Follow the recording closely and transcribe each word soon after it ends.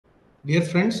Dear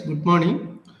friends, good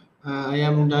morning. I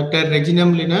am Dr. Rajin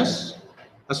M. Linus,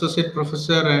 Associate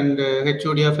Professor and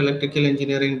HOD of Electrical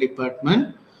Engineering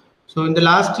Department. So in the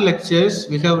last lectures,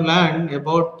 we have learned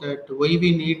about that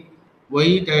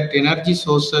why that energy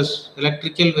sources,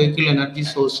 electrical vehicle energy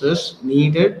sources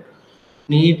need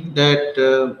that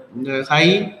the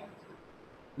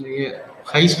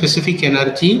high specific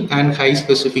energy and high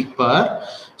specific power.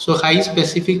 So high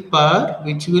specific power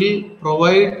which will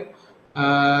provide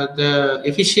the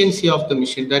efficiency of the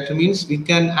machine. That means we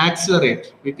can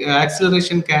accelerate.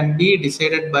 Acceleration can be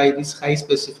decided by this high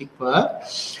specific power,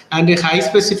 and the high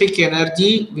specific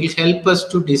energy will help us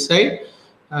to decide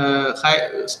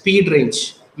high speed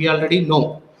range. We already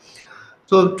know.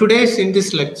 So today's in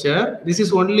this lecture, this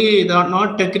is only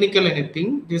not technical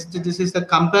anything. This is the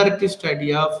comparative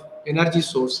study of energy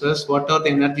sources. What are the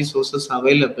energy sources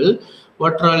available?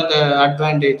 What are all the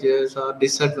advantages or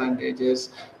disadvantages?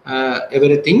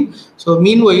 Everything. So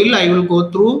meanwhile, I will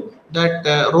go through that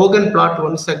Rogan plot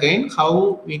once again.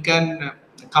 How we can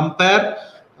compare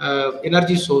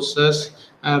energy sources,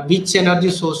 which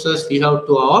energy sources we have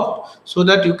to opt, so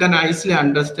that you can easily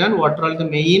understand what are the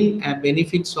main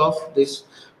benefits of this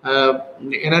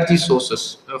energy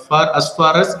sources as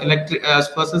far as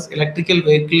electrical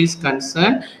vehicle is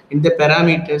concerned in the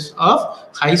parameters of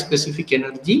high specific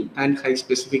energy and high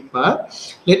specific power.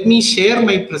 Let me share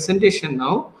my presentation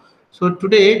now. So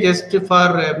today, just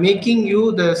for making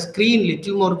you the screen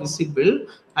little more visible,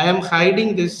 I am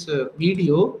hiding this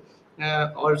video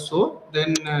also.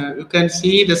 Then you can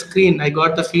see the screen. I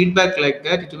got the feedback like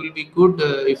that. It will be good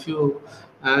if you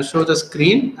show the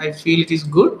screen. I feel it is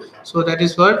good. So that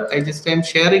is what I just am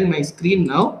sharing my screen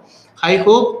now. I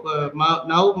hope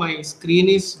now my screen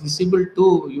is visible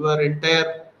to your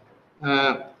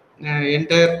uh,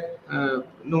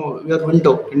 no, your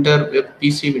window, entire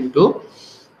PC window.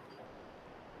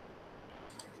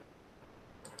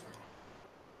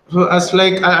 So as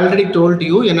like I already told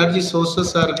you, energy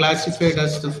sources are classified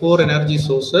as the four energy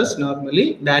sources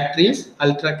normally: batteries,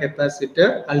 ultra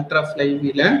capacitor, ultra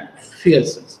flywheel, and fuel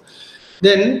cells.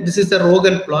 Then this is the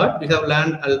Rogan plot we have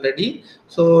learned already.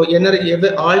 So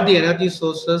all the energy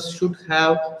sources should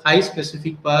have high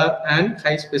specific power and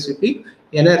high specific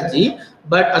energy.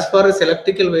 But as far as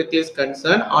electrical vehicle is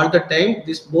concerned, all the time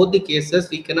this both the cases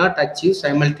we cannot achieve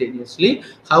simultaneously.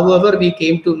 However, we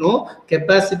came to know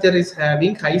capacitor is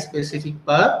having high specific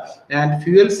power and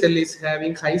fuel cell is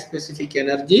having high specific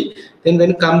energy. Then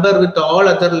when compared with all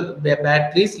other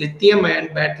batteries, lithium ion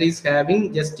batteries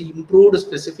having just improved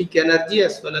specific energy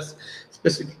as well as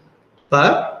specific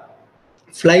power.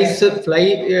 Flywheels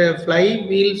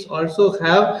also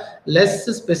have less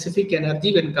specific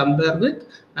energy when compared with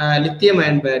lithium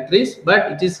ion batteries,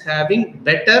 but it is having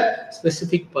better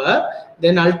specific power.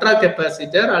 Then ultra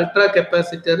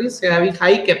capacitor is having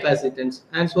high capacitance,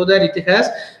 and so that it has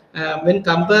when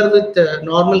compared with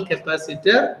normal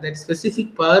capacitor, that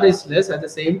specific power is less, at the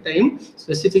same time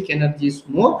specific energy is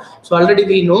more. So already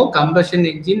we know combustion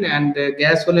engine and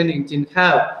gasoline engine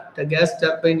have, the gas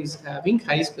turbine is having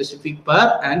high specific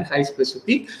power and high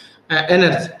specific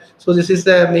energy. So this is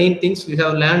the main things we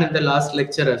have learned in the last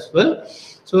lecture as well.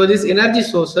 So these energy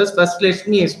sources, first let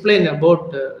me explain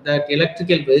about that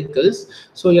electrical vehicles.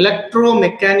 So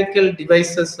electromechanical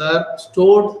devices are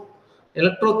stored,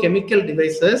 electrochemical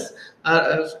devices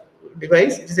are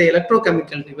device. It is a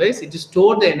electrochemical device. It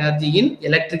store the energy in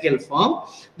electrical form.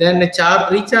 Then a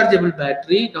rechargeable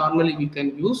battery normally we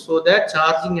can use, so that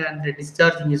charging and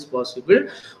discharging is possible.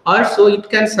 Also it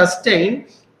can sustain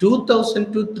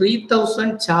 2000 to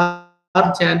 3000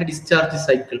 charge and discharge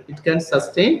cycle. It can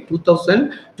sustain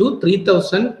 2000 to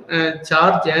 3000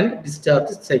 charge and discharge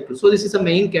cycle. So this is the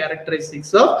main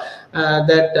characteristics of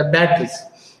that batteries.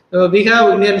 We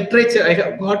have in a literature, I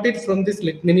have got it from this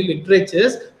many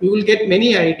literatures. We will get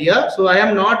many ideas. So I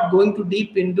am not going to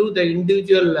deep into the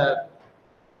individual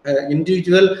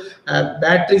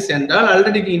batteries and all.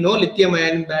 Already we know lithium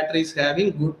ion batteries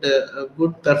having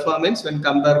good performance when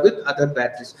compared with other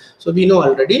batteries. So we know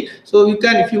already. So you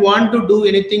can, if you want to do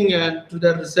anything to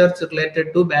the research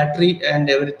related to battery and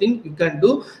everything, you can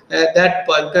do that.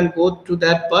 You can go to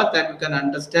that path and you can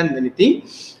understand many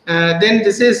things. Then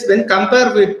this is when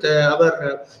compared with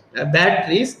our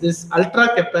batteries, this ultra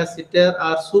capacitor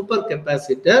or super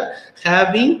capacitor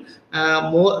having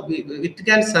it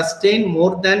can sustain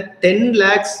more than 10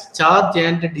 lakhs charge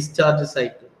and discharge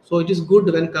cycle. So it is good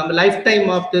when lifetime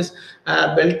of this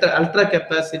ultra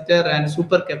capacitor and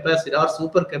super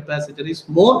capacitor is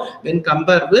more when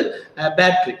compared with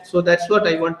battery. So that's what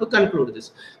I want to conclude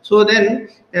this. So then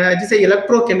it is a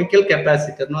electrochemical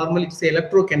capacitor. Normally it's a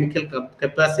electrochemical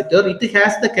capacitor. It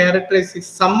has the characteristics,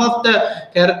 some of the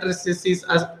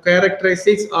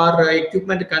characteristics or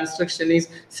equipment construction is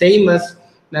same as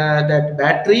that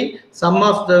battery. Some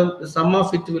of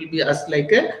it will be as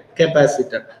like a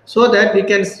capacitor, so that we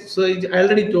can, so I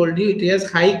already told you it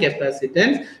has high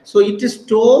capacitance, so it is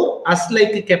store as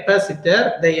like a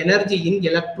capacitor the energy in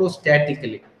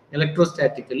electrostatically.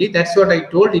 That's what I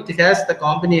told. It has the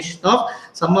combination of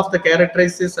some of the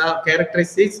characteristics of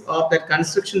the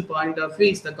construction point of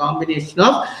view is the combination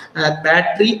of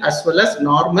battery as well as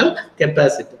normal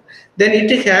capacitor. Then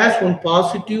it has one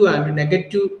positive and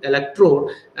negative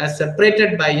electrode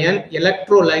separated by an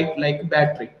electrolyte like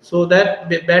battery. So that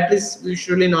batteries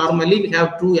usually normally we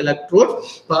have two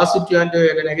electrodes, positive and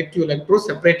negative electrodes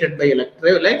separated by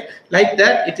electrolyte. Like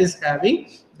that, it is having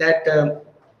that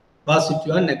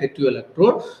positive and negative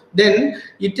electrode. Then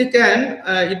it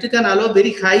can allow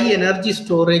very high energy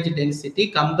storage density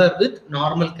compared with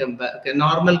normal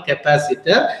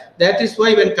capacitor. That is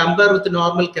why when compared with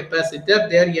normal capacitor,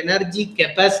 their energy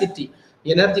capacity,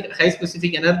 high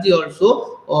specific energy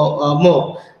also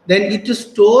more. Then it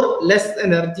store less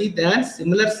energy than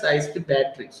similar sized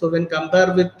battery. So when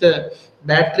compared with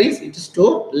batteries, it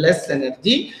store less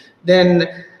energy. Then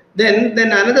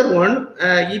another one,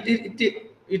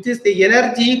 it is the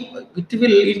energy.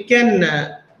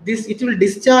 It will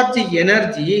discharge the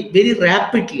energy very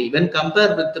rapidly when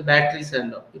compared with the batteries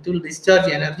and all. It will discharge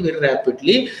energy very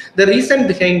rapidly. The reason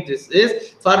behind this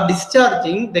is for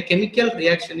discharging the chemical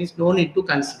reaction is no need to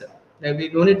consider. We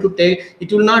don't need to take.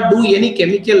 It will not do any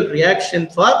chemical reaction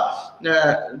for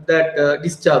that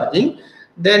discharging.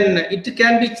 Then it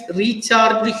can be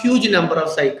recharged huge number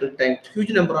of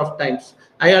times.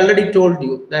 I already told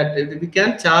you that we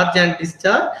can charge and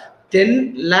discharge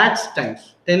 10 lakhs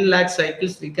times. 10 lakh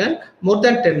cycles we can, more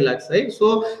than 10 lakhs, right?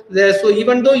 So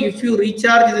even though if you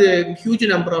recharge a huge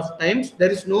number of times,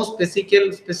 there is no specific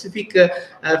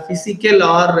physical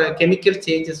or chemical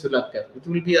changes will occur. It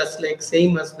will be as like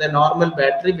same as the normal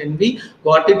battery when we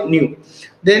got it new.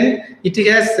 Then it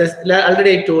has,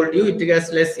 already I told you, it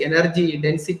has less energy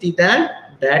density than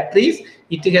batteries.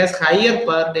 It has higher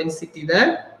power density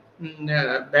than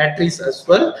batteries as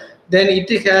well. Then it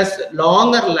has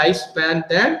longer lifespan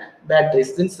than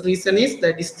batteries. This reason is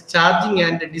that charging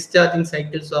and discharging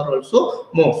cycles are also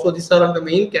more. So these are the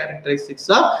main characteristics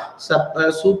of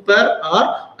super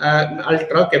or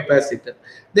ultra capacitor.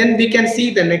 Then we can see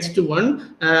the next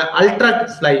one, ultra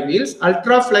flywheels.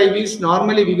 Ultra flywheels,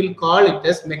 normally we will call it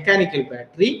as mechanical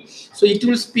battery. So it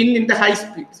will spin in the high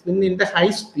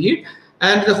speed,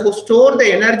 and store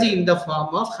the energy in the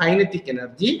form of kinetic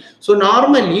energy. So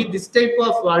normally this type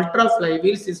of ultra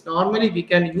flywheels is normally we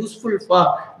can use it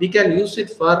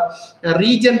for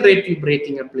regenerative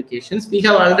braking applications. We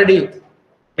have already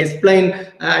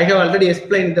explained, I have already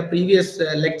explained in the previous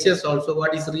lectures also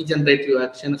what is regenerative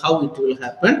action, how it will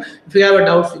happen. If you have a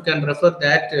doubt, you can refer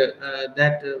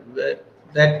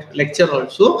that lecture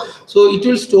also. So it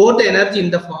will store the energy in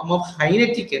the form of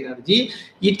kinetic energy.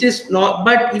 It is not,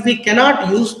 but if we cannot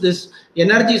use this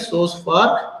energy source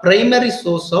for primary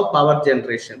source of power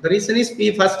generation, the reason is we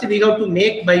have to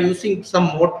make, by using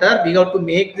some motor, we have to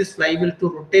make this flywheel to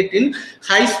rotate in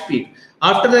high speed.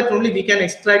 After that only we can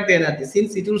extract the energy.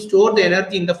 Since it will store the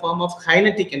energy in the form of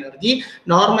kinetic energy,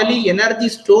 normally energy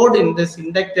stored in this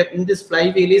inductor, in this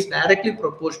flywheel, is directly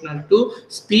proportional to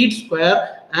speed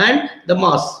square and the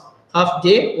mass, half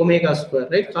j omega square,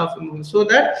 right? So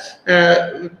that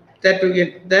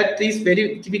is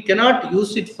very, we cannot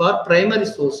use it for primary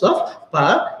source of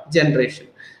power generation.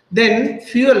 Then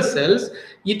fuel cells,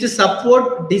 it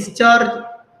support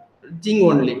discharging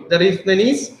only. The reason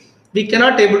is we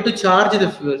cannot able to charge the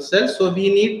fuel cell, so we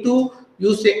need to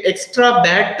use an extra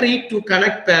battery to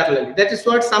connect parallelly. That is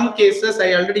what some cases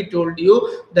I already told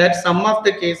you, that some of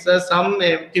the cases, some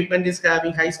equipment is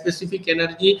having high specific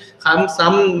energy, some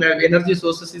energy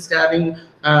sources is having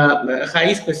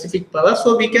high specific power.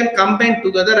 So we can combine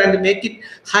together and make it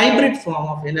hybrid form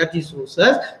of energy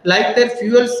sources. Like that,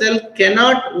 fuel cell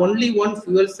cannot, only one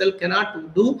fuel cell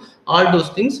cannot do all those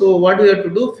things. So what we have to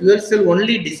do, fuel cell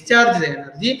only discharge the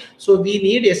energy. So we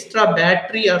need extra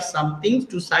battery or something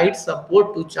to side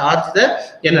support to charge the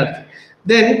energy.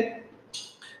 Then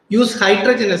use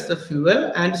hydrogen as the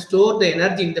fuel and store the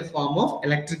energy in the form of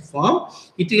electric form.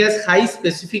 It has high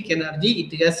specific energy,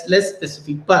 it has less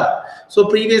specific power. So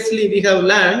previously we have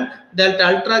learned that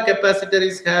ultra capacitor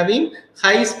is having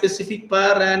high specific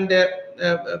power, and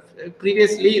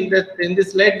previously in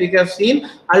this slide we have seen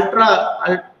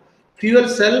fuel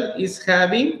cell is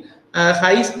having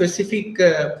high specific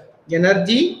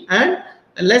energy and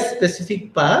less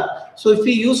specific power. So if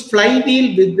we use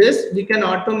flywheel with this, we can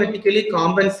automatically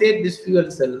compensate this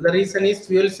fuel cell. The reason is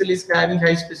fuel cell is having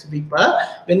high specific power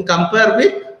when compared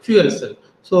with fuel cell.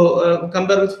 So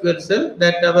compare with fuel cell,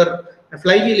 that our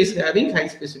flywheel is having high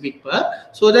specific power,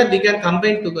 so that we can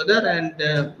combine together and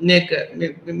make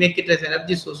it as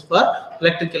energy source for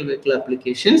electrical vehicle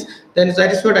applications. Then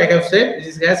that is what I have said.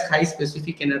 This has high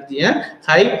specific energy and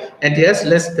it has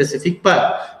less specific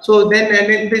power. So then,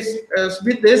 and in this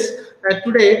with this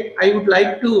today I would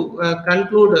like to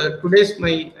conclude today's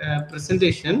my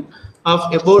presentation of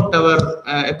about our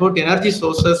about energy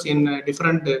sources in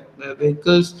different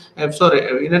vehicles.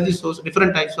 Energy source,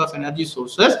 different types of energy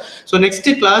sources. So next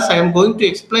class I am going to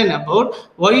explain about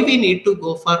why we need to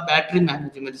go for battery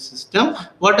management system.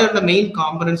 What are the main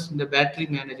components in the battery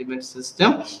management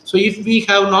system? So if we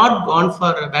have not gone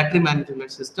for a battery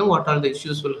management system, what are the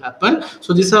issues will happen?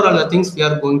 So these are all the things we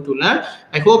are going to learn.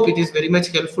 I hope it is very much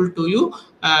helpful to you.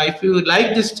 If you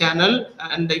like this channel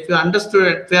and if you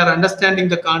understood, if you are understanding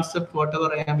the concept,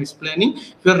 whatever I am explaining,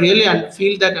 if you really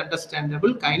feel that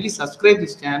understandable, kindly subscribe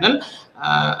this channel.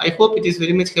 I hope it is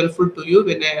very much helpful to you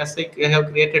when I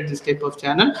have created this type of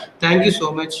channel. Thank you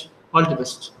so much. All the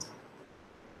best.